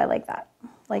 oh yeah, I like that.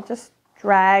 Like just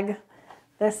drag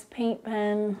this paint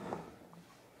pen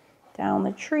down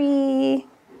the tree.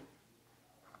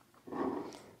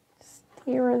 Just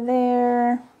here or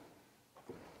there.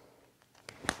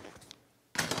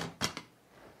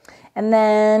 And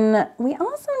then we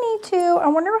also need to, I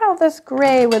wonder how this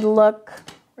gray would look.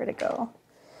 Where'd it go?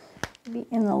 Maybe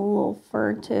in the little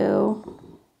fur too.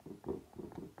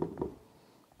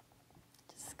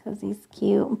 Just because he's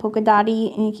cute and polka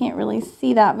dotty, and you can't really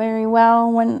see that very well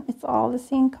when it's all the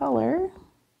same color.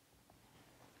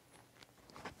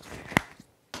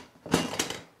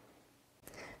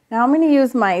 Now I'm going to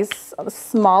use my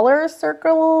smaller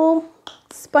circle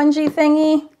spongy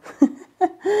thingy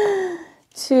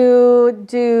to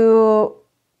do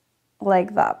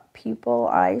like the pupil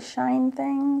eye shine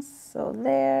things. So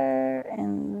there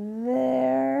and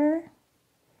there.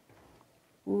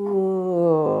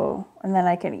 Ooh. And then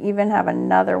I can even have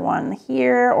another one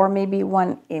here, or maybe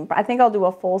one in, I think I'll do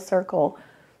a full circle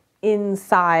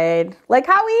inside. Like,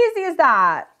 how easy is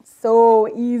that? So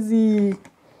easy.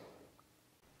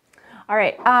 All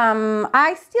right,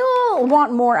 I still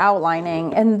want more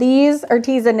outlining, and these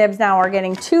Arteza nibs now are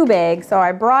getting too big, so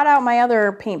I brought out my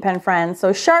other paint pen friends.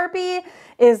 So Sharpie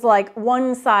is like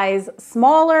one size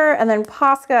smaller, and then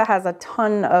Posca has a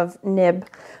ton of nib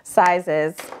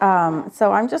sizes.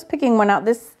 So I'm just picking one out.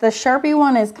 The Sharpie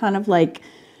one is kind of like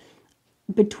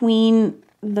between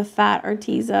the fat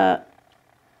Arteza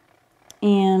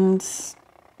and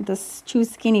this too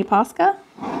skinny Posca.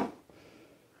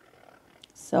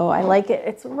 So I like it,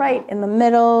 it's right in the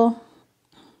middle.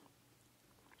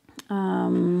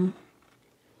 And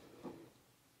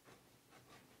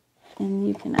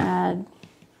you can add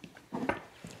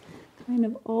kind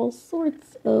of all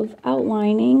sorts of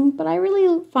outlining, but I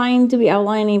really find to be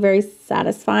outlining very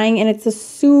satisfying, and it's a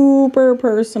super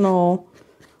personal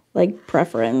like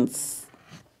preference.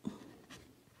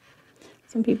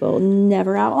 Some people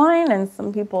never outline, and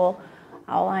some people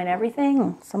outline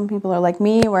everything. Some people are like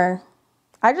me where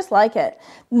I just like it.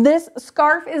 This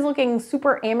scarf is looking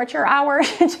super amateur hour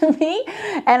to me,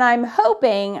 and I'm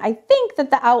hoping, I think that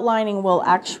the outlining will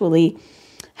actually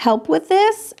help with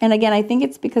this. And again, I think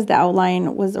it's because the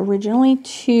outline was originally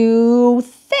too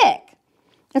thick.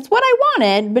 That's what I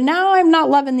wanted, but now I'm not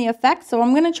loving the effect, so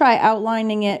I'm gonna try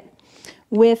outlining it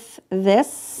with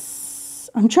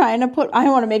this. I'm trying to put, I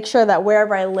wanna make sure that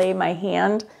wherever I lay my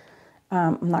hand,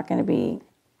 I'm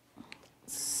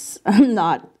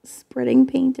not spreading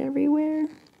paint everywhere.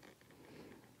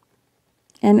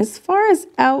 And as far as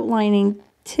outlining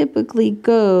typically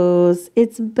goes,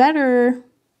 it's better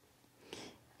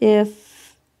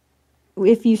if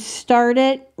you start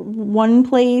it one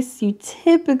place, you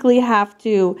typically have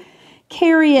to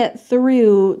carry it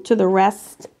through to the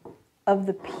rest of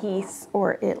the piece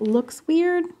or it looks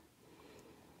weird.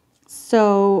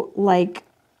 So like,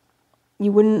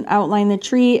 you wouldn't outline the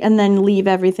tree and then leave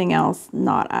everything else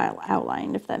not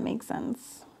outlined, if that makes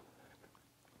sense.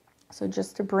 So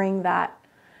just to bring that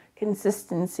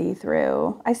consistency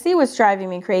through. I see what's driving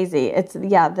me crazy. It's,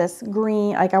 yeah, this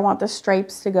green, like I want the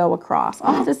stripes to go across.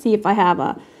 I'll have to see if I have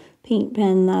a paint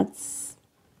pen that's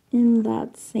in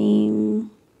that same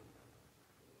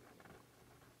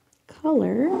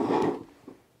color.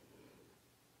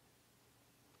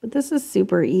 But this is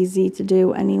super easy to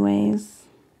do anyways.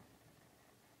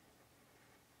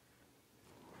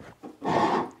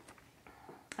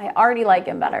 I already like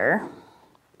him better.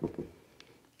 Make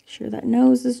sure that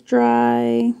nose is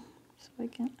dry so I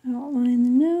can outline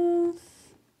the nose.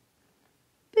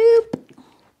 Boop.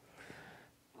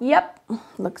 Yep,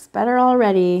 looks better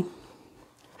already.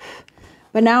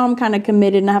 But now I'm kind of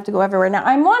committed and I have to go everywhere. Now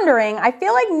I'm wondering, I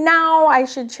feel like now I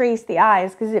should trace the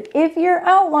eyes, because if you're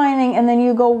outlining and then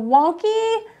you go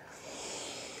wonky,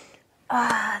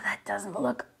 that doesn't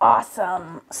look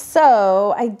awesome.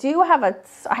 So I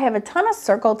have a ton of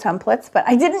circle templates, but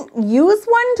I didn't use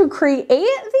one to create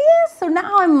these. So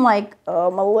now I'm like,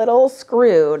 I'm a little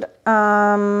screwed.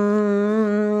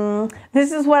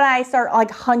 This is when I start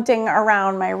like hunting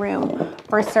around my room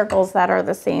for circles that are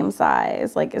the same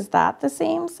size. Like, is that the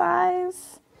same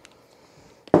size?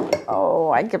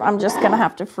 Oh, I'm just gonna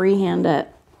have to freehand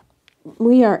it.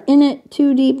 We are in it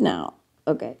too deep now.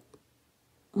 Okay.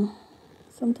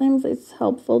 Sometimes it's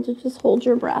helpful to just hold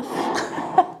your breath.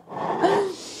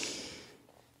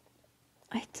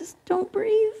 I just don't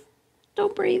breathe.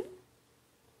 Don't breathe.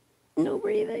 No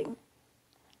breathing.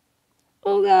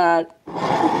 Oh God,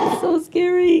 it's so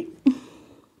scary.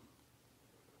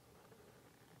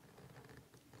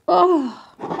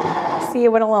 Oh, see,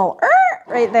 it went a little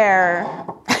right there.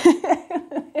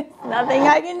 Nothing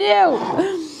I can do.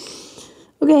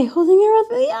 Okay, holding your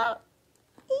breath. Yeah.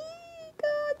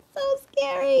 God, so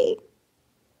scary.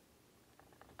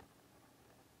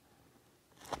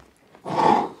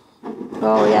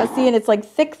 Oh yeah, see, and it's like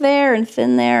thick there and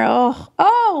thin there.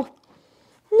 Oh,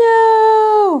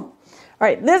 no. All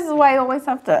right, this is why I always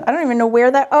have to, I don't even know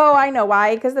where that, oh, I know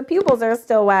why, because the pupils are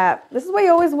still wet. This is why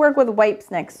you always work with wipes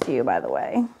next to you, by the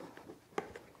way.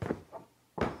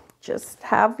 Just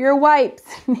have your wipes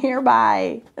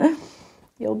nearby.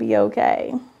 You'll be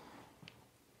okay.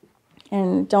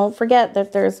 And don't forget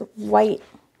that there's white,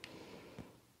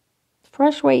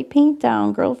 fresh white paint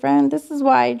down, girlfriend. This is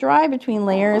why I dry between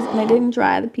layers and I didn't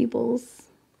dry the pupils.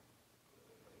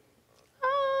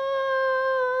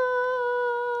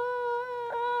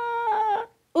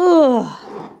 Ugh.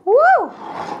 Woo!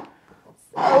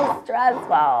 So stressful.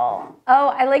 Oh,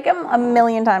 I like them a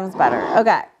million times better.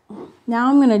 Okay. Now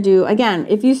I'm going to do, again,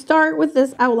 if you start with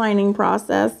this outlining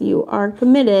process, you are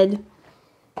committed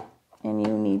and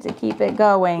you need to keep it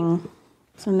going.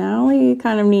 So now it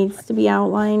kind of needs to be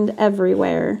outlined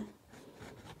everywhere.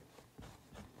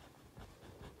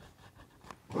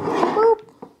 Boop.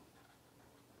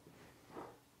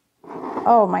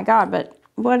 Oh my God, but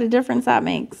what a difference that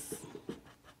makes. You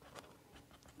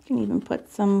can even put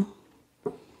some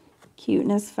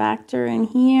cuteness factor in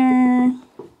here.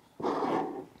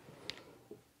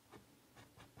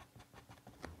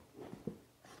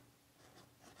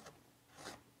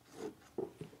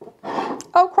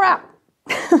 Oh crap.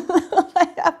 Where's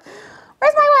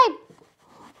my wipe?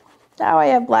 Now I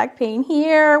have black paint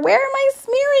here. Where am I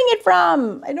smearing it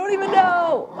from? I don't even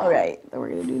know. All right, then we're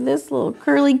gonna do this little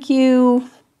curly Q.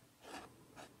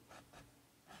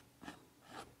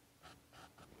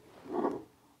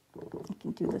 I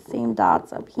can do the same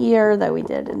dots up here that we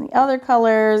did in the other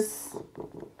colors.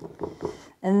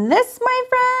 And this, my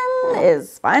friend,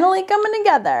 is finally coming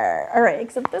together. All right,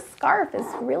 except this scarf is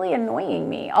really annoying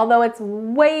me, although it's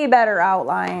way better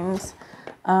outlined,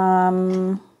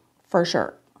 for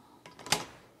sure.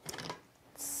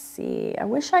 Let's see, I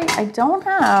wish I don't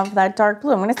have that dark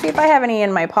blue. I'm gonna see if I have any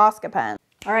in my Posca pen.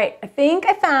 All right, I think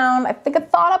I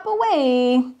thought up a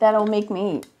way that'll make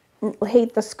me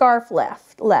hate the scarf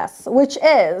less, which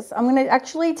is, I'm gonna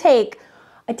actually take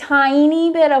a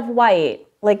tiny bit of white,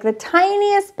 like the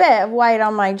tiniest bit of white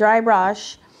on my dry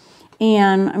brush,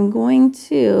 and I'm going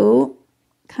to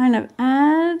kind of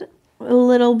add a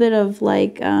little bit of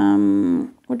like,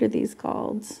 what are these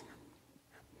called?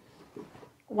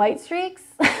 White streaks?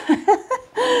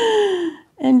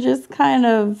 And just kind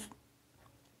of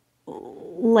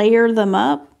layer them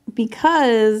up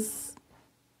because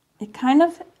it kind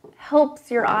of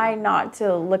helps your eye not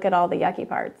to look at all the yucky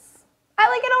parts. I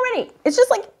like it already. It's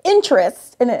just like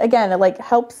interest. And it like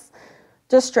helps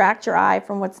distract your eye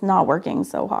from what's not working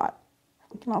so hot.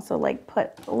 You can also like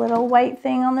put a little white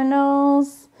thing on the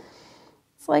nose.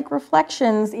 It's like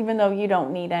reflections, even though you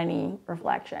don't need any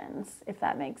reflections, if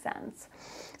that makes sense.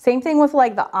 Same thing with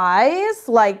like the eyes,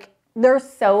 like they're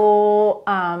so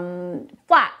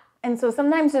flat. And so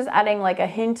sometimes just adding like a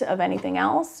hint of anything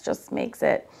else just makes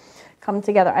it come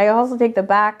together. I also take the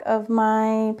back of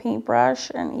my paintbrush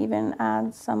and even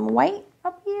add some white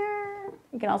up here.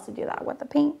 You can also do that with the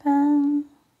paint pen.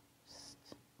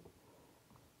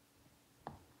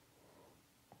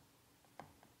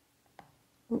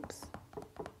 Oops.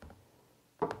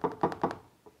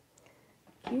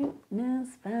 Cuteness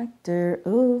factor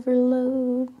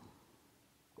overload.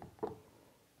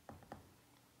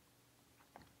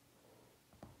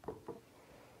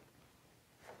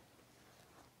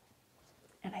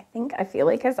 I feel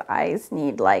like his eyes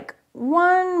need like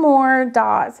one more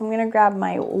dot. So I'm gonna grab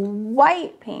my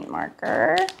white paint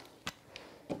marker,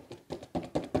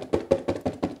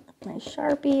 my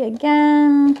Sharpie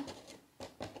again,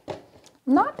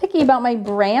 I'm not picky about my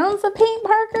brands of paint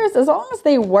markers. As long as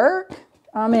they work,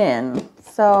 I'm in.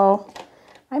 So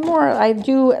I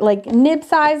do like nib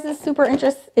size is super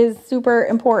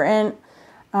important.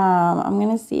 I'm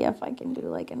gonna see if I can do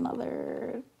like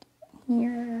another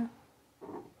here.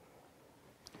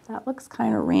 That looks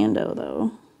kind of rando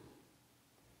though.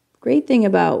 Great thing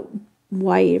about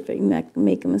white, if you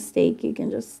make a mistake, you can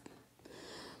just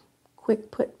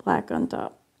quick put black on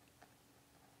top.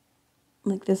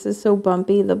 Like this is so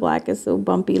bumpy, the black is so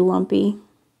bumpy, lumpy.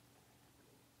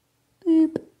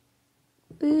 Boop,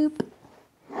 boop.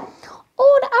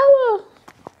 Oh, the owl.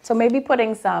 So maybe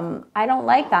putting some, I don't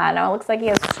like that. Now it looks like he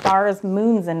has stars,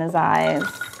 moons in his eyes.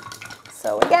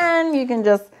 So again, you can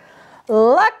just,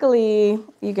 luckily,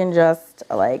 you can just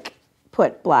like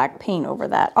put black paint over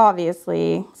that.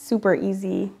 Obviously, super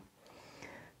easy,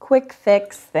 quick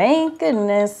fix, thank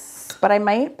goodness. But I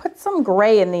might put some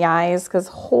gray in the eyes because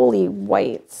holy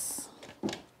whites.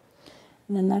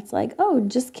 And then that's like, oh,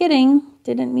 just kidding.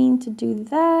 Didn't mean to do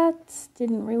that.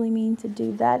 Didn't really mean to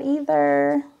do that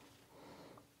either.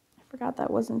 I forgot that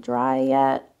wasn't dry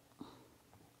yet.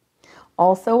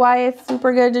 Also why it's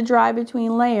super good to dry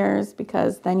between layers,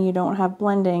 because then you don't have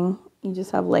blending, you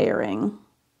just have layering.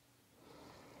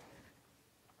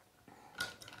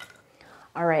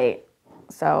 All right,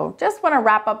 so just want to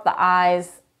wrap up the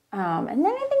eyes. And then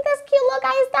I think this cute little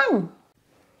guy is done.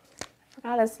 I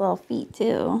forgot his little feet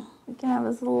too. We can have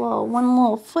his one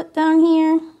little foot down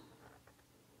here.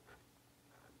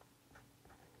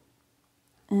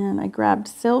 And I grabbed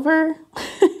silver.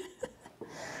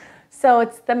 So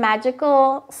it's the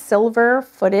magical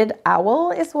silver-footed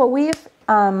owl is what we've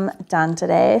done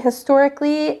today.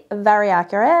 Historically, very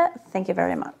accurate. Thank you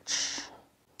very much.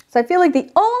 So I feel like the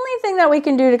only thing that we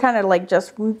can do to kind of like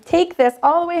just take this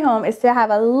all the way home is to have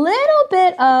a little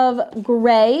bit of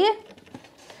gray,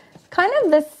 kind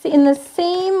of this in the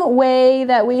same way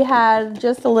that we had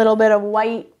just a little bit of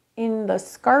white in the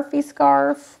scarfy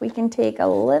scarf. We can take a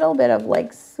little bit of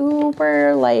like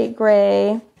super light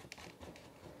gray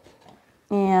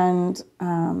and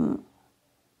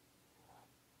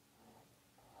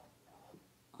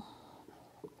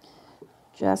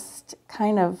just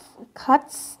kind of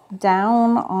cuts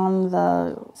down on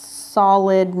the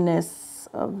solidness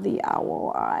of the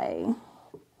owl eye.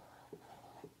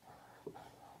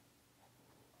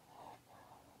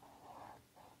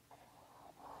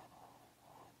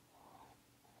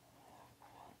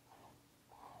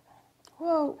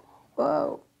 Whoa,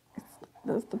 whoa.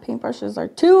 The paintbrushes are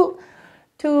too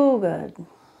good.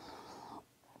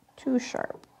 Too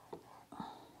sharp.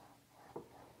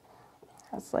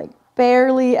 That's like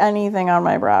barely anything on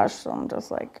my brush, so I'm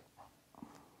just like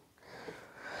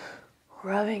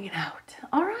rubbing it out.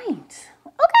 All right.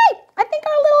 Okay, I think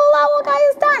our little owl guy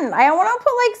is done. I want to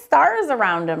put like stars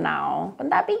around him now.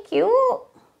 Wouldn't that be cute?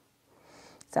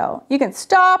 So you can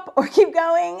stop or keep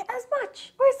going as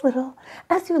much or as little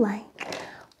as you like.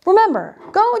 Remember,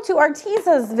 go to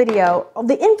Artisa's video.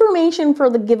 The information for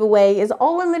the giveaway is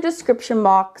all in the description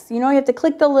box. You know, you have to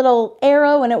click the little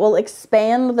arrow and it will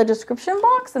expand the description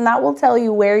box, and that will tell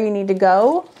you where you need to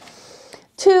go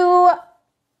to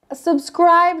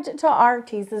subscribe to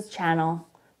Artisa's channel.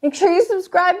 Make sure you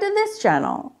subscribe to this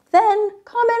channel. Then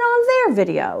comment on their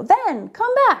video. Then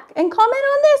come back and comment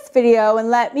on this video and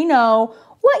let me know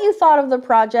what you thought of the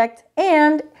project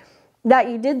and that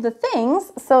you did the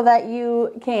things so that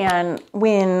you can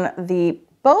win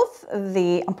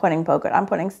I'm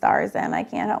putting stars in, I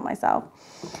can't help myself.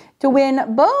 To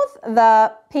win both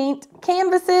the paint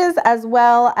canvases as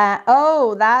well as,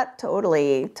 oh, that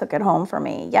totally took it home for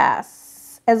me,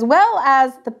 yes. As well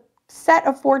as the set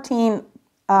of 14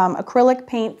 acrylic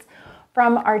paints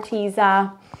from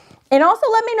Artisa. And also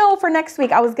let me know for next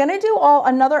week. I was gonna do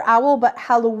another owl, but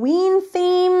Halloween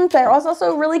themed. There was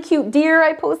also a really cute deer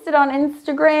I posted on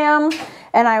Instagram.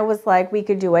 And I was like, we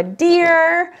could do a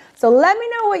deer. So let me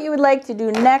know what you would like to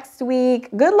do next week.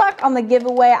 Good luck on the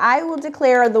giveaway. I will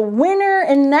declare the winner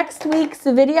in next week's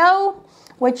video,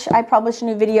 which I publish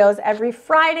new videos every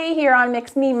Friday here on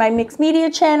my Mixed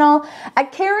Media channel.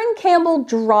 At Karen Campbell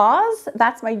Draws,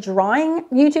 that's my drawing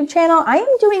YouTube channel. I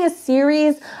am doing a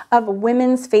series of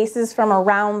women's faces from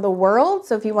around the world.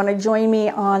 So if you want to join me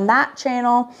on that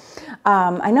channel,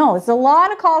 I know it's a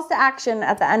lot of calls to action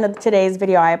at the end of today's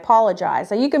video. I apologize.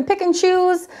 So you can pick and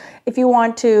choose if you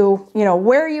want to,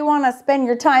 where you want to spend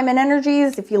your time and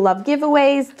energies. If you love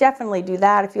giveaways, definitely do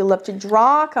that. If you love to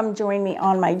draw, come join me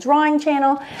on my drawing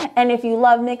channel. And if you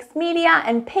love mixed media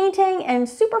and painting and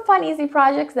super fun, easy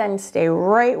projects, then stay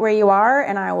right where you are.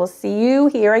 And I will see you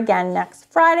here again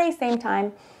next Friday, same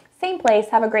time, same place.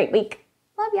 Have a great week.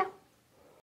 Love ya.